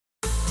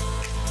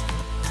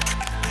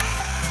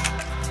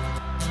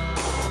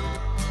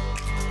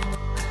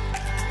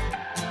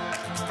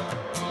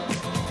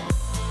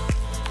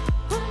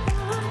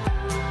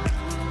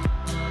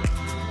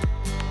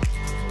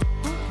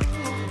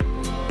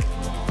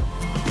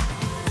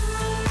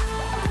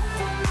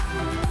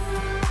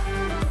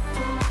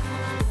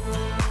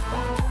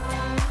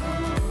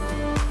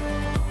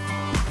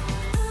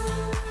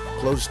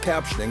Closed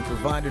captioning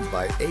provided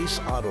by Ace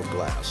Auto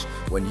Glass.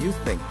 When you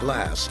think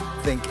glass,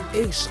 think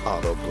Ace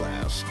Auto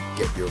Glass.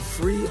 Get your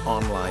free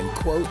online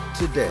quote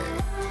today.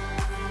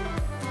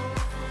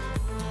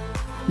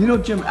 You know,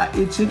 Jim,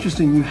 it's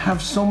interesting. You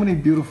have so many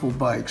beautiful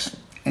bikes.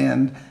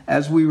 And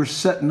as we were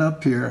setting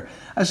up here,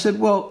 I said,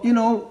 well, you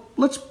know,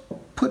 let's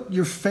put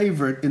your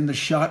favorite in the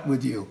shot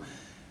with you.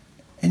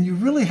 And you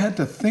really had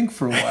to think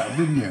for a while,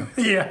 didn't you?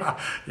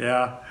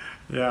 Yeah.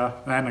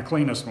 And the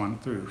cleanest one,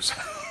 too. So.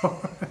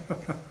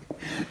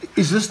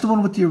 Is this the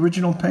one with the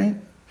original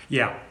paint?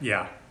 Yeah.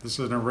 This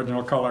is an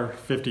original color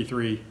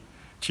 53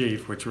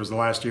 Chief, which was the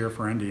last year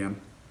for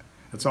Indian.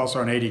 It's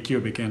also an 80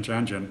 cubic inch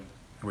engine,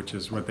 which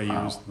is what they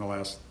used in the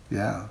last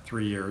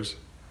 3 years.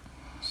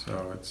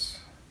 So it's...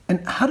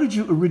 And how did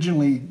you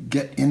originally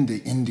get into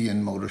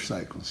Indian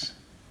motorcycles?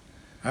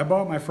 I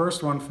bought my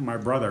first one from my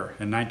brother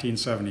in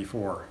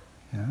 1974.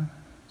 Yeah?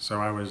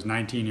 So I was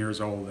 19 years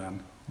old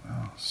then.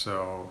 Wow.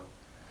 So...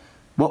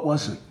 What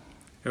was it?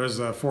 It was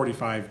a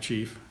 45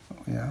 Chief.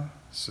 Yeah?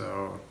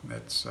 So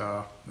it's,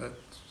 that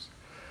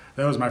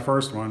was my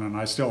first one, and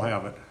I still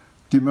have it.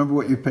 Do you remember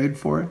what you paid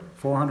for it?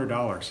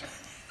 $400.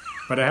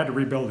 But I had to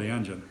rebuild the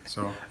engine,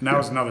 so and that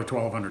was another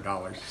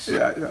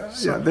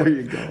 $1,200. Yeah, there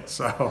you go.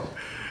 So,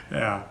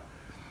 yeah.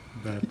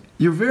 But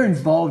you're very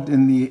involved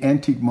in the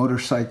antique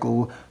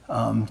motorcycle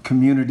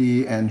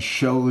community and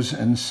shows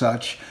and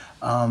such.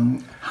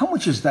 How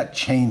much has that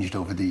changed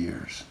over the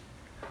years?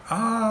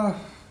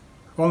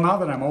 Well, now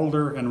that I'm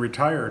older and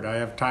retired, I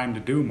have time to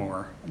do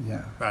more.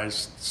 Yeah. I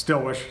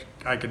still wish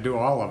I could do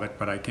all of it,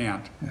 but I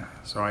can't. Yeah.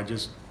 So I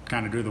just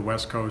kind of do the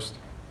West Coast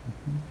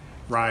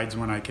rides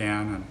when I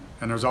can.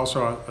 And there's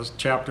also a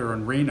chapter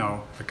in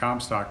Reno, the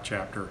Comstock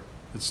chapter,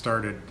 that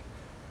started,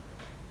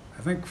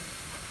 I think,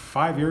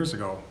 5 years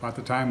ago, about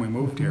the time we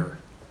moved here.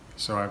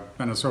 So I've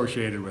been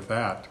associated with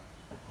that.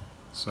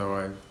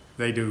 So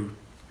they do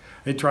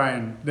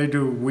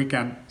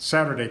weekend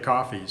Saturday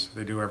coffees.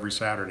 They do every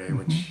Saturday,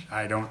 which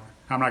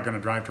I'm not going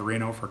to drive to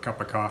Reno for a cup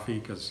of coffee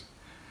because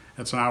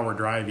it's an hour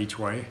drive each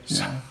way.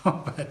 Yeah.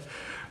 So, but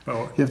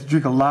you have to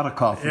drink a lot of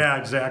coffee. Yeah,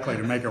 exactly,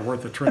 to make it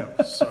worth the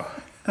trip. So,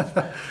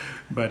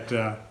 but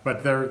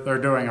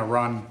they're doing a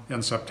run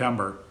in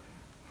September,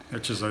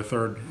 which is their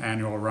third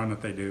annual run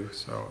that they do.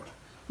 So,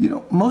 you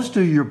know, most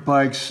of your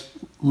bikes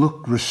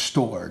look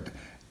restored.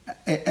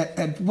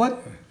 At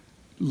what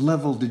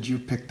level did you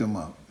pick them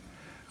up?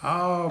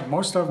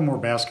 Most of them were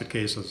basket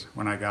cases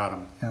when I got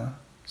them. Yeah.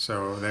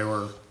 So they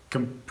were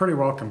pretty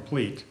well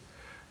complete,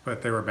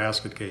 but they were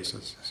basket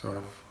cases. So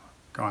I've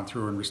gone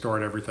through and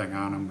restored everything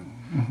on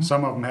them. And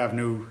some of them have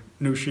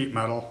new sheet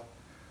metal.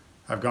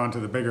 I've gone to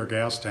the bigger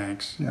gas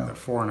tanks, the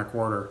 4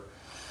 1/4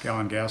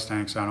 gallon gas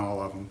tanks on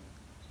all of them,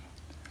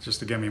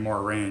 just to give me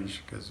more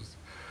range. Because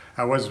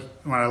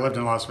when I lived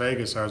in Las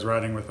Vegas, I was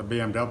riding with a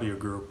BMW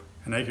group,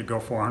 and they could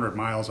go 400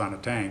 miles on a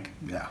tank,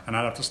 and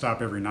I'd have to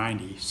stop every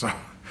 90. So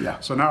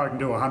now I can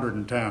do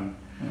 110.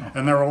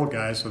 And they're old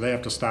guys, so they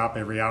have to stop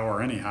every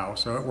hour anyhow,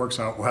 so it works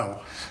out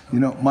well.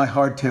 You know, my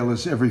hardtail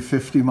is every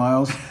 50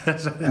 miles,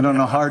 and on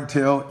a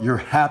hardtail, you're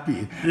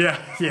happy.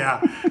 Yeah,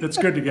 it's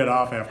good to get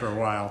off after a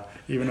while,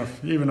 even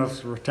if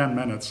for 10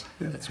 minutes,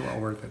 it's well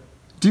worth it.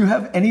 Do you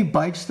have any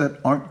bikes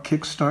that aren't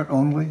kickstart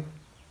only?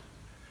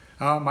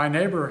 My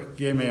neighbor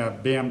gave me a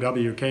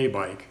BMW K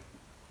bike,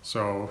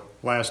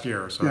 last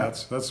year, so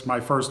that's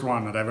my first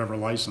one that I've ever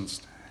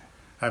licensed.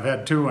 I've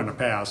had 2 in the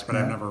past, but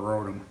I've never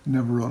rode them.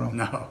 Never rode them?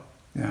 No.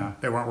 Yeah,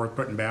 they weren't worth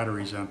putting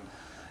batteries in.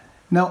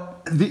 Now,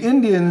 the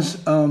Indians,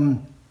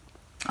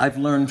 I've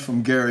learned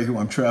from Gary, who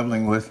I'm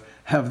traveling with,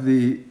 have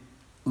the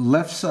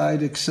left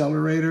side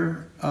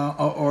accelerator,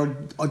 or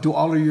do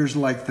all of yours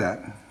like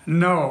that?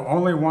 No,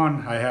 only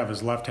one I have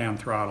is left-hand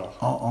throttle.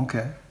 Oh,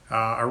 okay.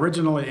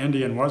 Originally,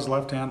 Indian was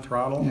left-hand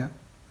throttle,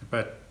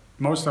 but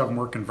most of them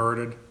were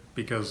converted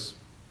because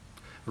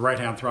the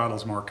right-hand throttle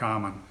is more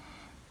common.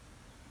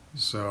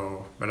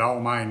 So, but all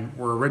of mine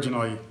were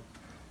originally,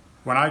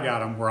 when I got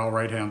them, were all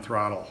right-hand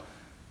throttle.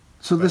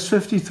 So this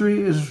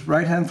 53 is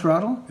right-hand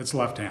throttle? It's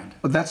left-hand.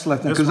 Oh, that's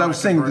left-hand, because I was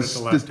saying this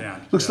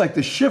looks like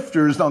the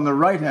shifter is on the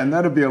right-hand.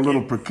 That'd be a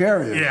little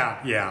precarious.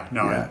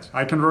 No,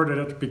 I converted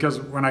it because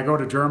when I go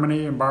to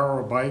Germany and borrow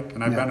a bike,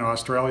 and I've been to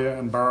Australia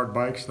and borrowed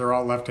bikes, they're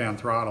all left-hand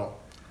throttle.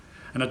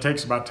 And it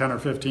takes about 10 or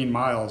 15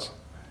 miles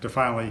to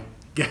finally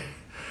get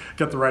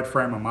the right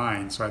frame of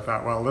mind. So I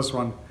thought, well, this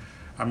one,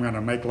 I'm going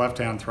to make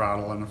left-hand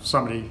throttle, and if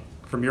somebody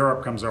from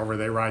Europe comes over,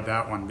 they ride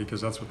that one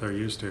because that's what they're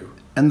used to.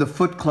 And the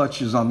foot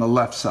clutch is on the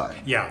left side?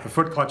 Yeah, the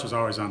foot clutch is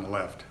always on the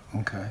left.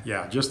 Okay.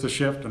 Yeah, just the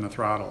shift and the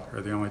throttle are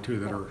the only two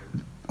that are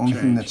only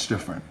thing that's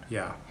different.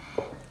 Yeah.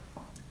 Do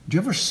you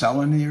ever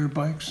sell any of your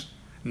bikes?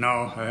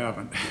 No, I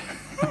haven't.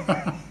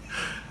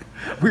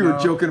 We were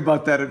joking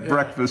about that at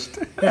breakfast.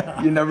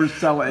 You never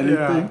sell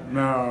anything?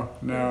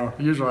 No.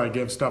 Usually I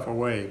give stuff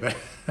away. But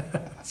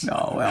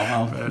no,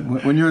 well,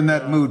 when you're in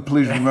that mood,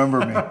 please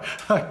remember me.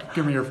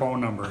 Give me your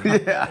phone number.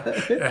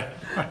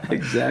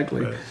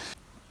 Exactly.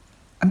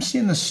 I'm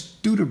seeing the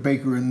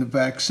Studebaker in the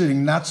back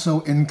sitting not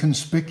so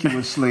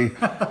inconspicuously.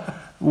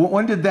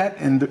 When did that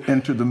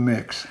enter the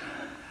mix?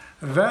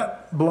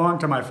 That belonged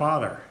to my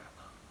father.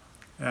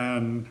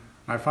 And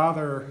my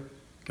father,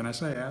 can I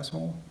say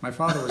asshole? My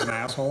father was an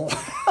asshole.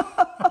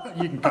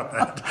 You can cut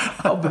that.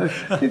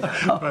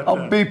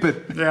 I'll beep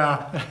it.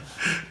 Yeah.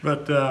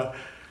 But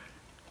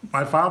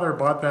my father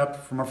bought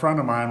that from a friend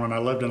of mine when I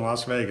lived in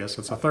Las Vegas.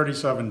 It's a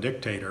 37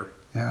 Dictator.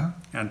 Yeah.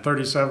 And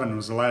 37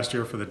 was the last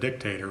year for the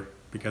Dictator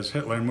because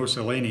Hitler and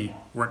Mussolini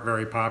weren't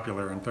very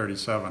popular in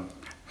 37.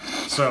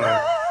 So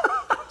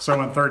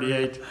in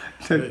 38,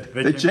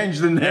 they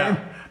changed the name?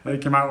 Yeah, they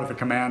came out with the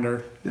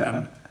Commander.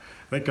 Yeah.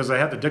 Because they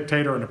had the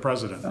Dictator and the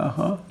President.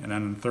 Uh-huh. And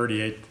then in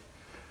 38,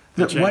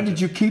 Why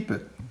did you keep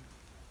it?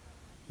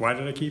 Why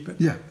did I keep it?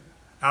 Yeah.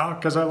 Oh,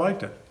 because I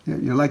liked it. Yeah,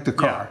 you liked the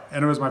car. Yeah,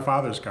 and it was my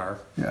father's car.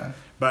 Yeah.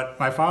 But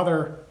my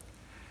father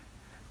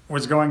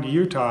was going to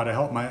Utah to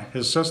help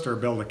his sister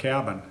build a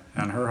cabin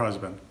and her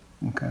husband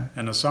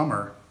in the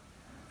summer.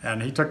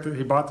 And he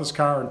bought this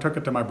car and took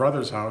it to my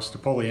brother's house to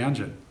pull the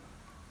engine.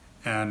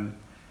 And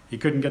he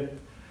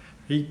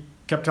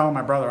kept telling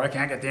my brother, I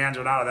can't get the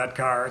engine out of that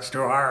car. It's too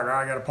hard.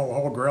 I got to pull the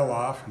whole grill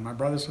off. And my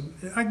brother said,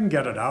 I can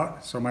get it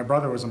out. So my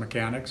brother was a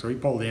mechanic, so he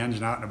pulled the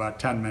engine out in about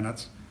 10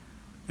 minutes.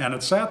 And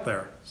it sat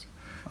there.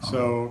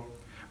 So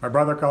my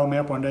brother called me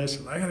up one day and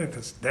said, I got to get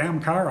this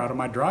damn car out of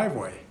my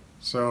driveway.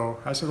 So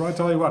I said, well, I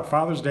tell you what,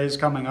 Father's Day is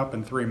coming up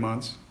in 3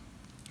 months.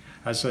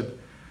 I said,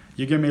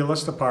 you give me a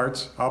list of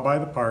parts, I'll buy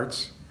the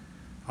parts,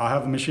 I'll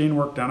have the machine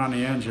work done on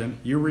the engine,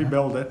 you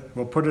rebuild it,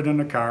 we'll put it in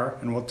the car,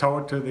 and we'll tow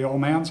it to the old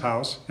man's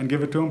house and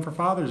give it to him for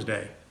Father's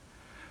Day.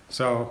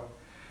 So,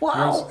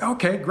 wow.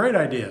 Okay, great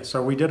idea.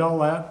 So we did all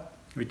that.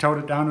 We towed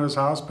it down to his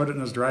house, put it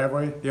in his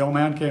driveway. The old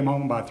man came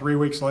home about 3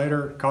 weeks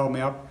later, called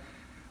me up,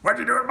 what'd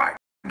you do with my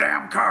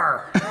damn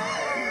car?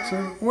 I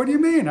said, what do you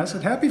mean? I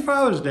said, Happy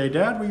Father's Day,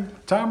 Dad.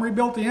 Tom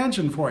rebuilt the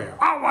engine for you.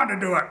 I want to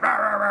do it.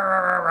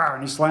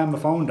 And he slammed the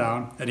phone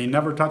down, and he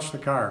never touched the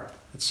car.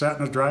 It sat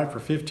in his drive for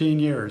 15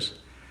 years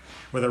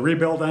with a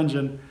rebuilt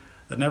engine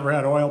that never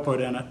had oil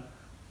put in it,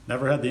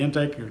 never had the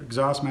intake or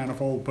exhaust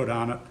manifold put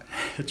on it.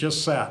 It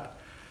just sat.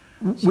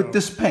 With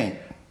this paint?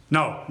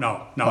 No.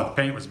 The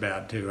paint was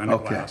bad too, and the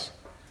glass.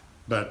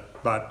 But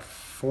about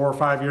 4 or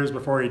 5 years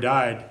before he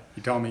died,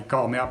 he called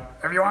me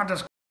up, if you want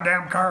this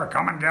damn car,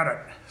 come and get it.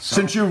 So,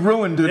 since you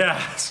ruined it. Yeah,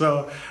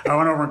 so I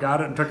went over and got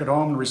it and took it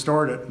home and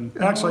restored it. And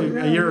actually,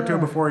 a year or two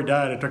before he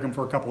died, I took him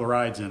for a couple of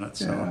rides in it,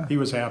 so he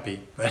was happy.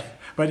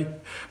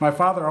 But my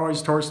father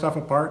always tore stuff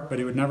apart, but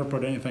he would never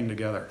put anything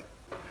together.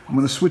 I'm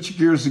going to switch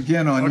gears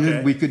again on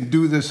you. We could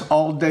do this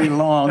all day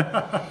long.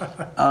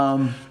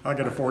 I'll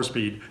get a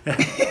 4-speed.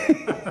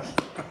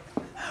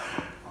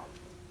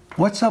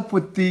 What's up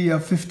with the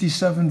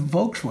 57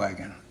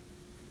 Volkswagen?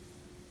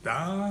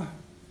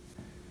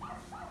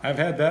 I've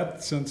had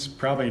that since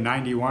probably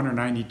 91 or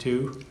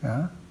 92.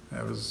 Yeah.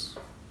 That was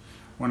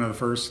one of the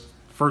first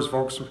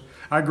Volkswagens.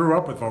 I grew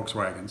up with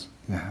Volkswagens.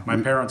 Yeah. My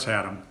parents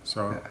had them,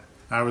 so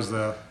I was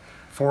the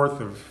 4th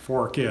of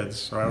 4 kids,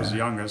 so I was the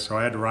youngest, so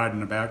I had to ride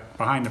in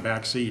behind the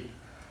back seat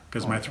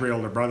because my 3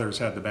 older brothers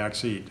had the back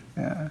seat.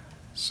 Yeah.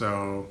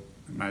 So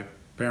my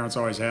parents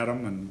always had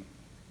them. And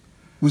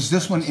was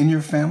this one in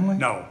your family?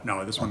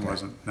 No, this one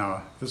wasn't.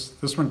 No,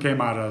 this one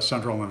came out of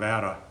Central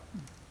Nevada.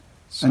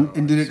 So,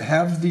 and did it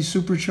have the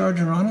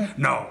supercharger on it?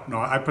 No,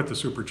 I put the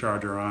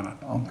supercharger on it.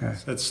 Okay.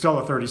 It's still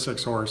a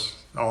 36 horse,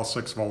 all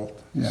 6 volt,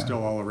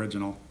 still all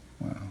original.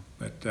 Wow.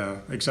 But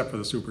except for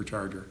the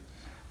supercharger,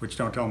 which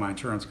don't tell my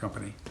insurance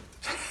company.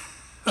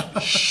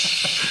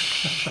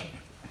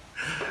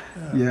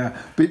 Yeah,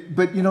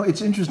 but you know,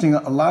 it's interesting.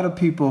 A lot of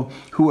people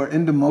who are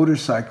into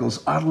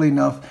motorcycles, oddly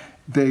enough,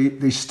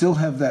 they still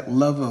have that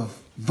love of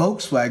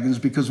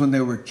Volkswagens because when they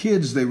were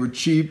kids, they were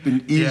cheap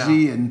and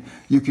easy, and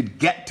you could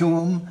get to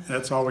them.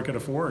 That's all we could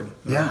afford.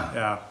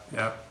 Yeah.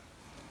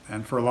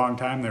 And for a long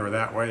time, they were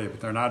that way, but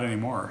they're not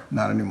anymore.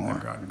 Not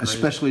anymore,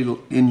 especially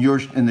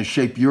in the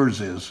shape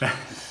yours is.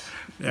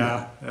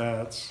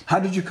 How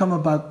did you come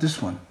about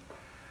this one?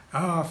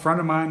 A friend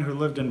of mine who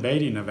lived in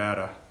Beatty,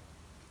 Nevada,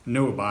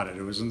 knew about it.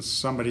 It was in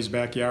somebody's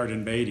backyard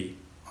in Beatty,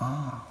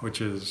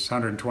 which is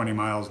 120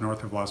 miles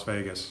north of Las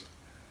Vegas,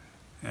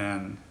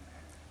 and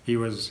he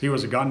was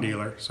a gun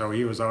dealer, so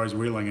he was always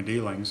wheeling and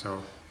dealing.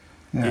 So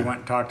he went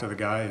and talked to the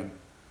guy and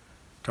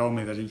told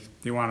me that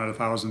he wanted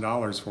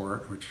 $1,000 for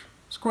it, which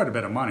was quite a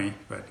bit of money.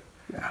 But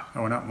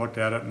I went up and looked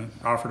at it and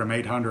offered him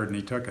 $800, and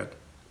he took it.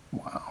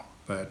 Wow!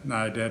 But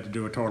I had to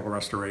do a total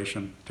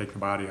restoration, take the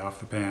body off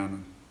the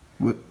pan,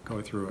 and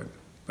go through it.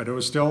 But it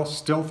was still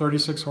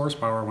 36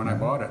 horsepower when I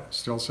bought it,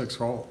 still 6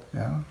 volt.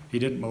 Yeah. He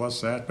didn't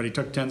molest that, but he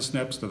took 10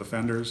 snips to the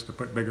fenders to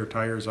put bigger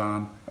tires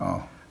on.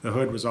 Oh. The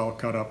hood was all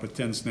cut up with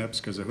 10 snips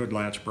because the hood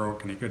latch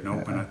broke and he couldn't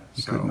open it.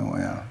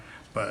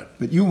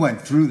 But you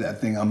went through that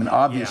thing. I mean,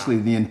 obviously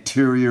the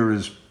interior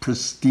is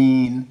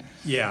pristine.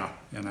 Yeah,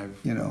 and I've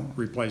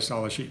replaced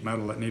all the sheet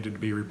metal that needed to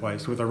be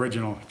replaced with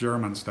original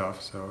German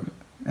stuff. So.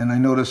 And I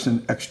noticed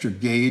an extra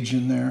gauge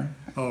in there.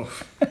 Oh,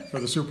 for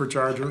the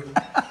supercharger.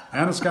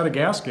 And it's got a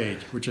gas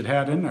gauge, which it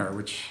had in there,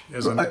 which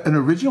is an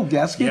original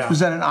gas gauge? Yeah. Was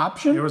that an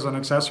option? It was an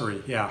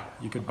accessory,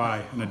 you could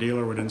buy, and the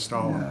dealer would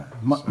install them.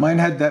 So. Mine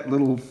had that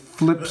little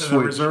flip The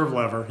switch. reserve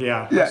lever,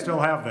 yeah. Yeah. I still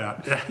have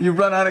that. Yeah. You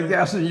run out of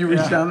gas and you reach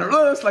Yeah. down there.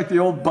 Oh, it's like the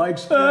old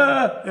bikes.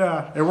 Ah.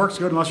 Yeah, it works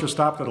good unless you're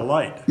stopped at a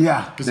light.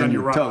 Yeah, Because then then you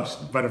you're run.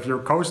 toast. But if you're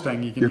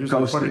coasting, you can You're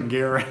usually put it in coasting.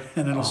 gear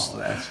and it'll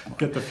that's fun.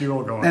 get the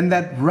fuel going. And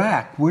that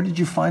rack, where did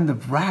you find the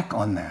rack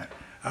on that?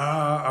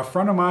 A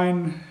friend of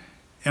mine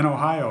in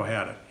Ohio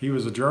had it. He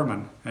was a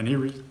German, and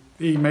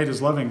he made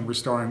his living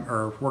restoring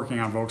or working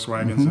on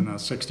Volkswagens in the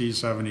 60s,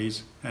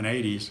 70s, and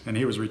 80s, and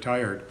he was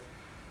retired.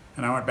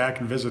 And I went back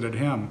and visited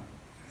him,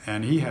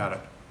 and he had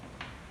it.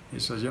 He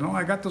says, you know,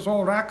 I got this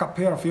old rack up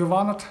here if you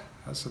want it.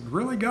 I said,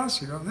 really, Gus?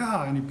 He goes,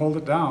 yeah. And he pulled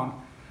it down,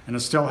 and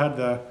it still had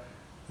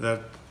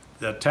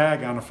the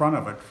tag on the front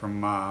of it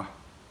from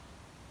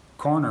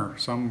Corner,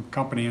 some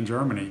company in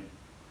Germany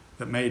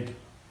that made.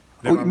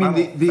 Oh, you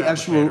mean the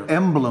actual fabricator.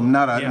 emblem,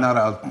 not a Yeah. not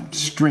a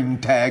string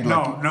tag?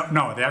 No,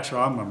 the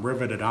actual emblem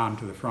riveted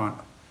onto the front.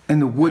 And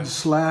the wood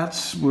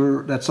slats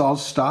that's all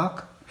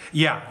stock?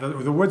 Yeah,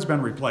 the wood's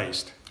been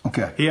replaced.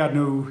 Okay. He had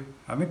new,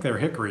 I think they're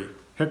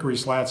hickory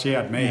slats he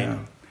had made. Yeah.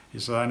 He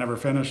said, I never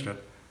finished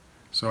it.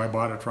 So I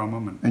bought it from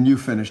him. And you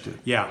finished it?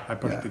 Yeah, I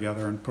put Yeah. it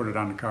together and put it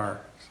on the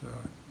car. So,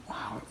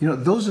 Wow. You know,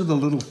 those are the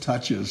little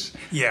touches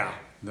yeah,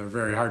 they're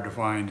very hard to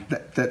find.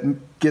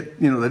 that get,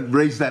 you know, that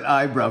raise that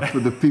eyebrow for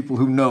the people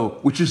who know,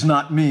 which is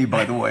not me,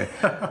 by the way.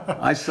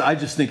 I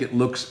just think it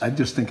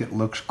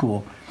looks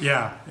cool.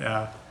 Yeah,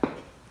 yeah.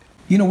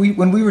 You know,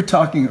 when we were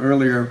talking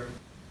earlier,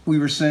 we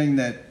were saying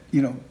that,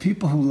 you know,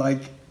 people who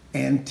like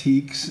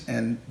antiques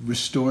and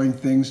restoring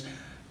things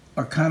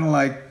are kind of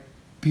like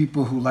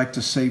people who like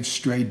to save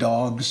stray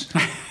dogs.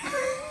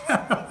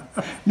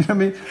 You know what I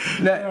mean?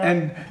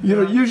 And, you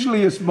know,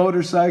 usually it's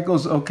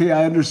motorcycles. Okay,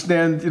 I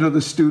understand, you know,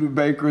 the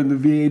Studebaker and the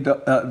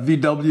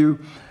VW,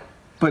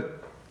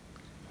 but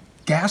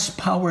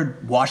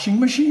gas-powered washing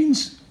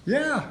machines?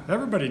 Yeah,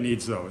 everybody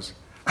needs those.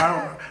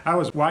 I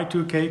was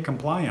Y2K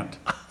compliant,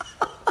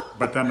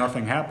 but then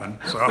nothing happened.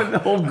 So The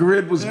whole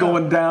grid was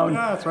going down.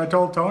 Yeah, so I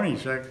told Tony,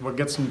 we'll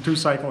get some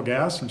 2-cycle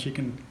gas and she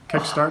can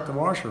kickstart the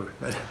washer.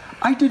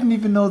 I didn't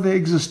even know they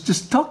exist.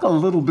 Just talk a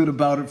little bit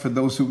about it for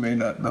those who may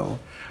not know.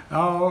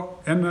 Oh,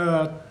 in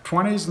the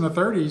 20s and the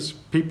 30s,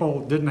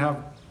 people didn't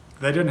have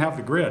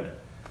the grid.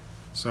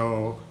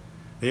 So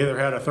they either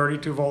had a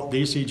 32-volt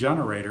DC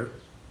generator,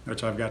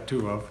 which I've got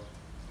 2 of,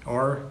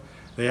 or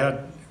they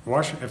had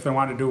if they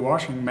wanted to do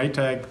washing,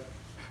 Maytag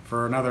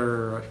for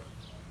another, I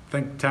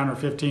think $10 or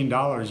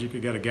 $15, you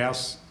could get a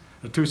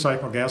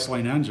 2-cycle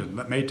gasoline engine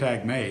that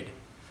Maytag made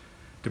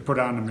to put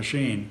on the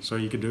machine so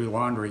you could do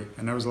laundry,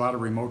 and there was a lot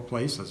of remote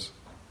places.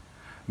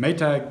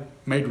 Maytag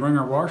made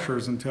wringer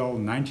washers until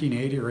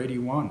 1980 or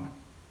 81,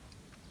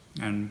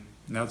 and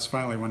that's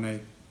finally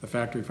when the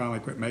factory finally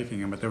quit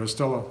making them, but there was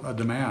still a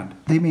demand.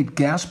 They made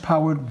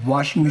gas-powered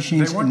washing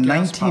machines in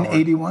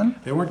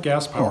 1981? They weren't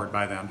gas-powered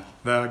by then.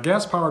 The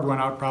gas-powered went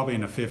out probably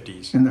in the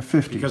 50s. In the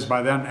 50s. Because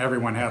by then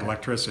everyone had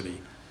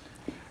electricity.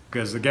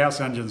 Because the gas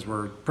engines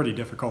were pretty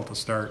difficult to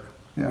start.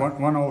 Yeah.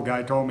 One old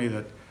guy told me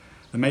that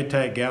the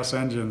Maytag gas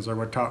engines are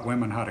what taught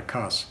women how to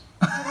cuss.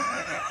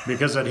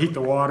 Because they'd heat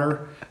the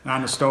water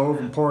on the stove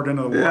and pour it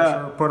into the washer,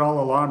 Yeah. put all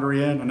the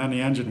laundry in, and then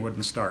the engine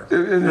wouldn't start.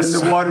 And then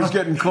the water's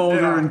getting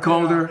colder Yeah, and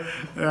colder.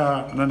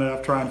 Yeah, and then they have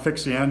to try and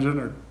fix the engine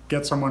or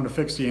get someone to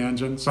fix the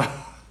engine.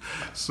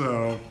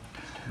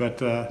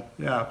 But a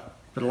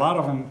lot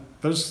of them,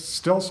 there's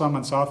still some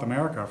in South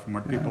America from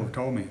what people have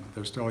told me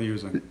they're still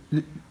using.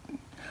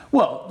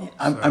 Well,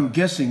 I'm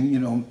guessing, you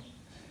know,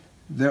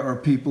 there are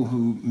people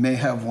who may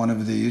have one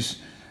of these,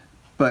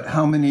 but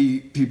how many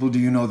people do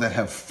you know that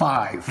have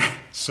 5?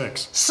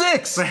 6.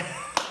 6!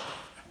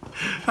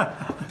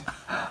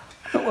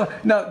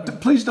 Now,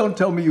 please don't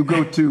tell me you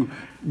go to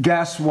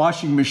gas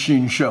washing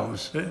machine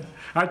shows.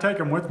 I take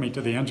them with me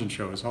to the engine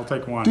shows. I'll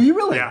take one. Do you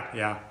really?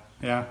 Yeah.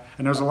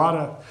 And there's a lot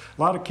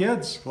of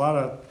kids, a lot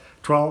of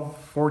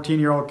 12,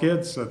 14-year-old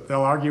kids that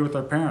they'll argue with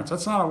their parents.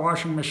 That's not a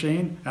washing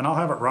machine, and I'll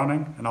have it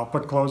running, and I'll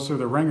put clothes through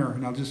the wringer,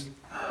 and I'll just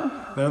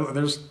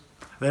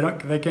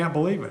they can't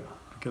believe it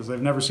because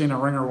they've never seen a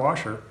wringer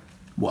washer.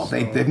 Well,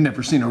 they've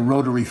never seen a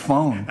rotary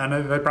phone.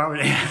 And they probably,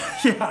 yeah,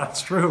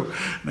 that's true.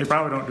 They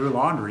probably don't do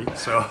laundry,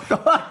 so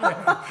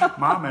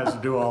mom has to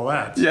do all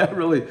that. So. Yeah,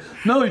 really.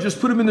 No, you just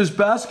put them in this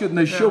basket and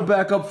they show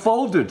back up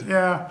folded.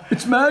 Yeah.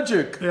 It's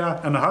magic. Yeah,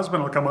 and the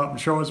husband will come up and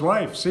show his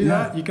wife, see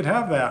that? You could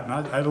have that. And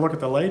I'd look at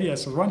the lady, I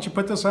said, why don't you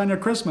put this on your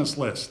Christmas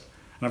list?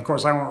 And of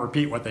course, I won't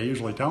repeat what they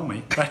usually tell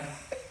me.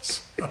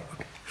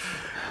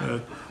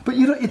 But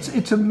you know,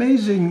 it's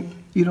amazing,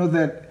 you know,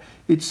 that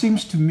it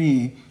seems to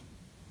me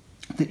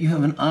that you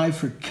have an eye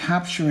for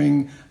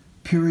capturing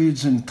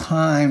periods in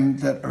time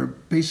that are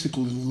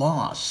basically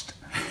lost.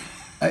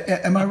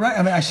 Am I right?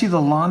 I mean, I see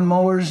the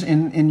lawnmowers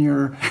in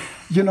your,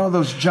 you know,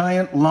 those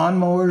giant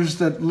lawnmowers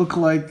that look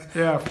like,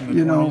 yeah, from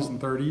the 20s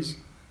and 30s.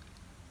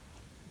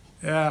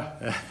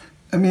 Yeah.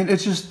 I mean,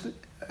 it's just,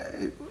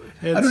 I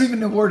don't even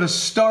know where to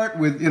start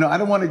with, you know, I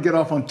don't want to get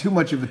off on too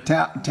much of a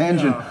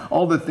tangent,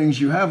 all the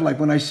things you have, like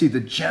when I see the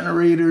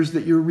generators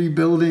that you're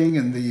rebuilding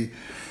and the,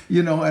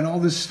 you know, and all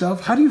this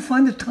stuff. How do you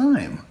find the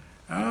time?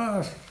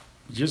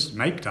 Just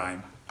make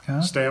time.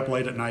 stay up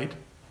late at night.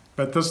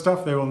 But this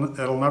stuff,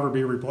 it'll never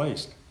be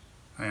replaced.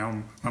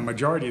 A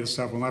majority of the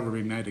stuff will never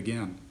be made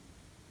again.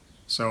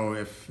 So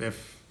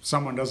if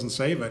someone doesn't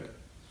save it,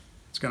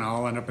 it's going to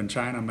all end up in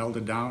China,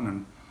 melted down,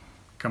 and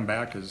come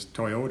back as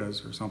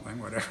Toyotas or something,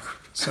 whatever.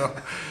 So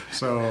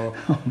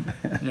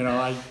you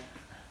know,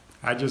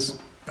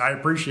 I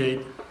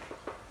appreciate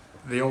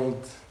the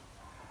old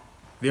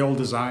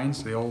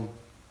designs, the old.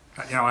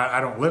 You know, I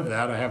don't live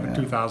that. I have a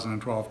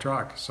 2012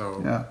 truck,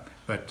 so.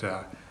 But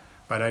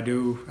I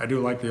do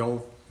like the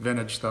old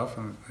vintage stuff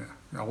and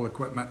old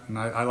equipment, and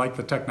I like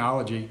the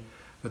technology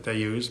that they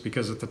use,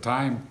 because at the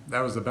time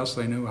that was the best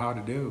they knew how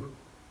to do.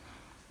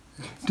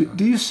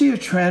 Do you see a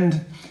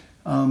trend,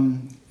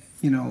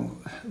 you know,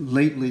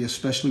 lately,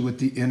 especially with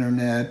the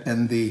internet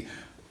and the,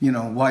 you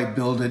know, why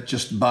build it,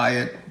 just buy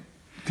it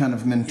kind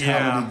of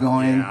mentality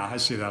going? Yeah, I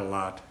see that a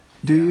lot.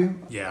 Do you?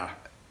 Yeah.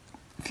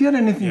 If you had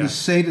anything to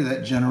say to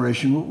that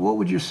generation, what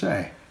would you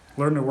say?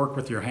 Learn to work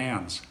with your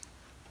hands.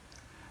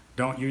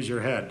 Don't use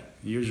your head,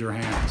 use your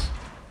hands.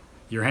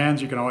 Your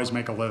hands, you can always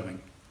make a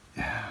living.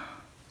 Yeah.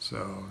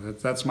 So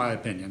that's my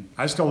opinion.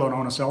 I still don't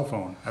own a cell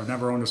phone. I've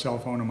never owned a cell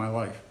phone in my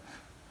life.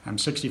 I'm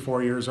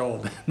 64 years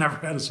old, never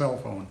had a cell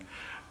phone.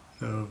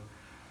 So,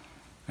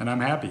 and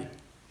I'm happy.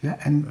 Yeah,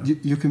 and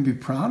you can be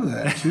proud of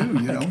that too,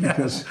 you know,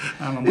 because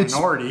I'm a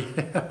minority.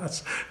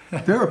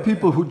 There are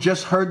people who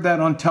just heard that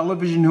on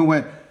television who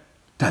went,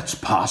 "That's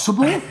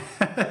possible?"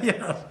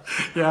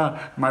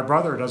 Yeah. My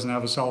brother doesn't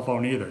have a cell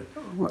phone either.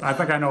 I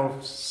think I know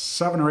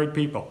 7 or 8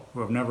 people who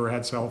have never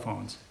had cell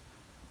phones.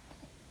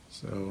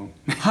 So.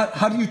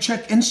 How do you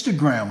check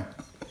Instagram?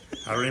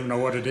 I don't even know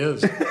what it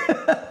is.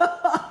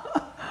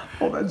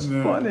 Oh, that's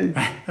funny.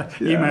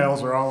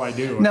 Emails are all I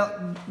do. Now,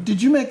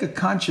 did you make a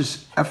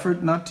conscious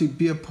effort not to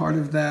be a part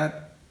of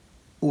that,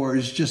 or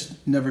is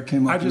just never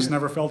came up? I just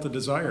never felt a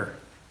desire.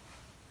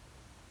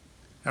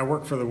 I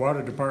worked for the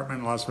water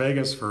department in Las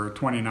Vegas for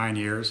 29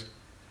 years,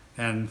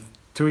 and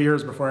 2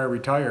 years before I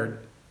retired,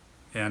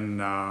 in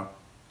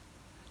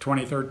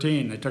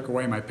 2013, they took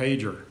away my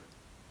pager.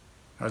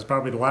 I was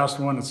probably the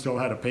last one that still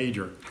had a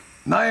pager.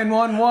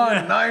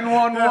 911,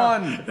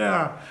 911.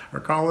 Yeah, or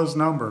call this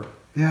number.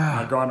 Yeah.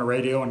 I'd go on the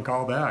radio and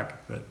call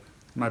back, but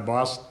my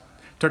boss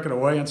took it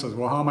away and says,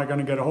 "Well, how am I going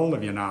to get a hold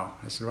of you now?"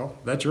 I said, "Well,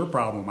 that's your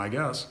problem, I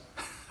guess."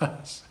 I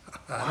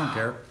don't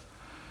care.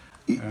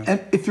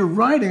 And if you're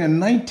riding a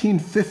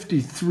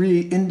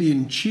 1953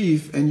 Indian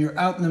Chief and you're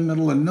out in the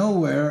middle of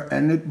nowhere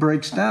and it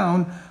breaks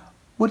down,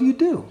 what do you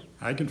do?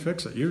 I can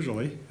fix it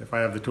usually if I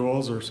have the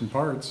tools or some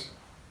parts.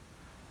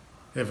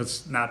 If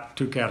it's not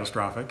too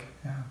catastrophic.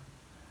 Yeah.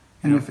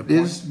 And if it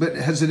is, but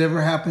has it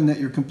ever happened that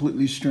you're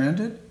completely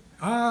stranded?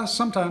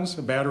 Sometimes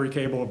a battery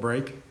cable will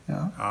break.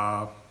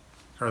 Yeah.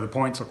 Or the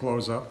points will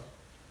close up.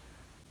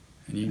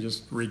 And you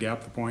just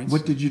re-gap the points.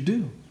 What did you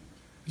do?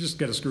 Just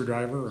get a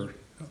screwdriver or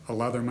a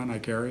Leatherman I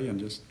carry and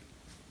just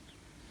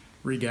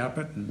re-gap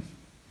it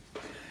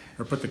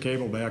or put the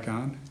cable back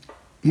on.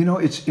 You know,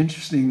 it's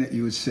interesting that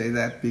you would say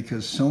that,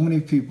 because so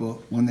many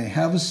people, when they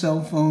have a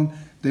cell phone,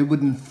 they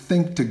wouldn't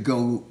think to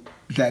go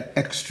that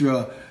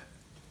extra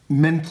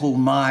mental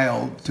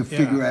mile to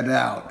figure it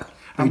out.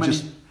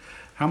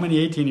 How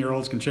many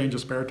 18-year-olds can change a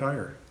spare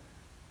tire?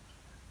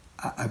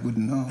 I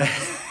wouldn't know.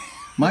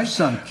 My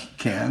son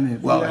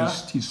can. Well,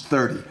 he's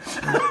 30.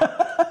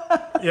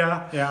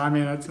 Yeah. I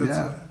mean,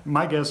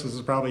 my guess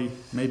is probably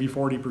maybe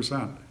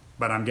 40%,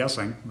 but I'm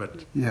guessing.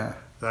 But yeah,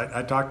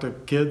 I talk to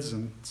kids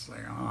and it's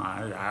like,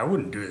 "Oh, I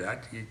wouldn't do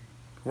that.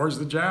 Where's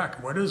the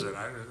jack? What is it?"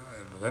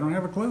 They don't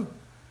have a clue.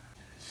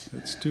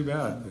 It's too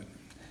bad. But.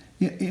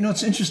 Yeah, you know,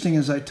 it's interesting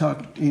as I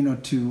talk, you know,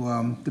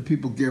 to the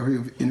people, Gary,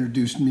 who've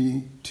introduced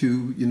me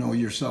to, you know,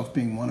 yourself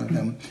being one of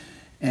them,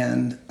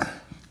 and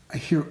I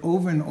hear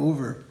over and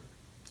over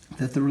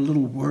that they're a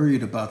little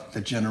worried about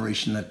the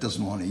generation that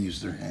doesn't want to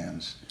use their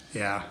hands.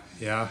 Yeah.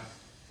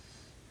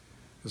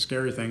 The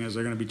scary thing is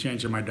they're going to be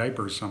changing my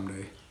diapers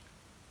someday.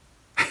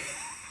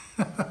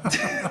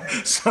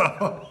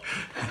 So,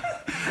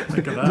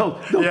 think of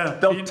that.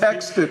 They'll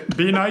text it.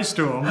 Be nice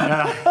to them.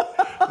 Yeah,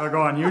 they'll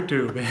go on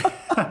YouTube.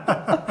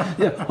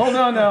 Yeah, hold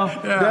on now,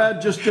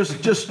 Dad.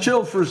 Just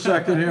chill for a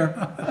second here.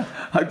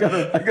 I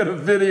got a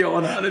video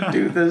on how to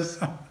do this.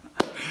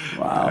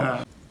 Wow.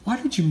 Yeah.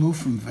 Why did you move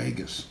from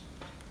Vegas?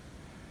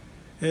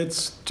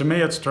 To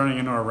me, it's turning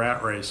into a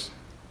rat race.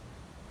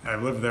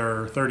 I've lived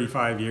there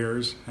 35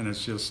 years, and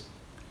it's just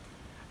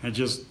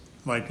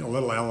like a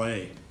little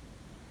LA.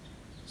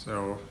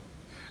 So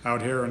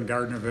out here in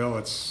Gardnerville,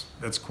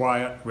 it's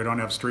quiet. We don't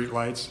have street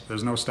lights.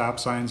 There's no stop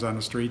signs on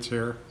the streets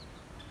here.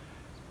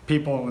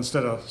 People,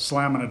 instead of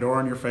slamming a door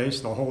in your face,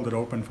 they'll hold it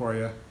open for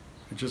you.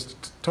 It's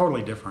just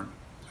totally different.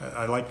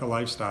 I like the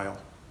lifestyle.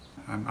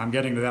 I'm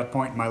getting to that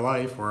point in my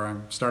life where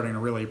I'm starting to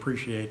really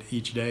appreciate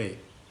each day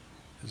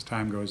as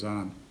time goes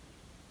on.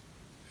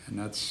 And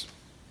that's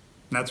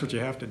what you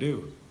have to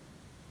do.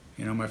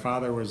 You know, my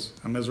father was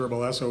a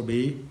miserable SOB,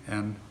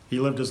 and he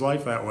lived his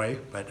life that way,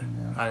 but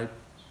I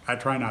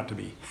try not to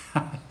be.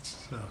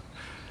 So.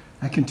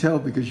 I can tell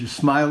because you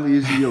smile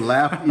easy, you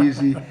laugh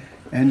easy,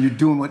 and you're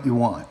doing what you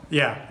want.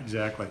 Yeah,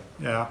 exactly.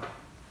 Yeah.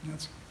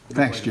 That's a good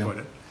Thanks, way to Jim. put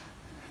it.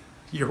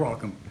 You're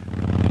welcome.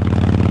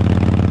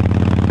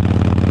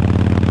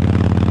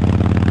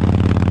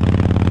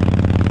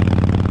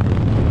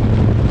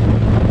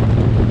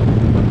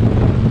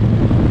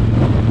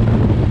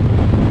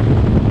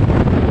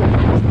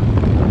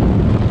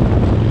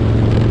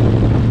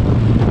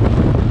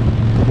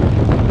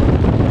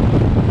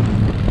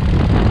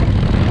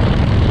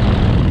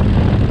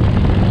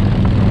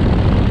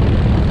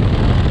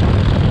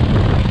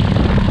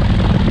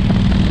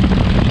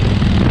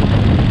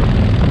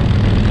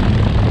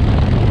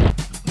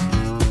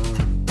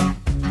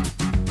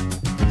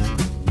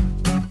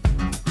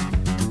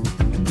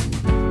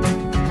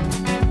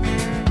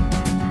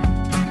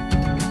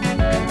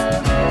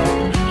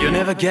 You'll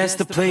never guess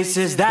the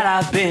places that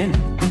I've been.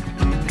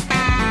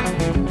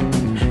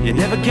 You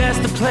never guess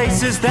the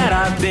places that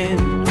I've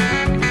been.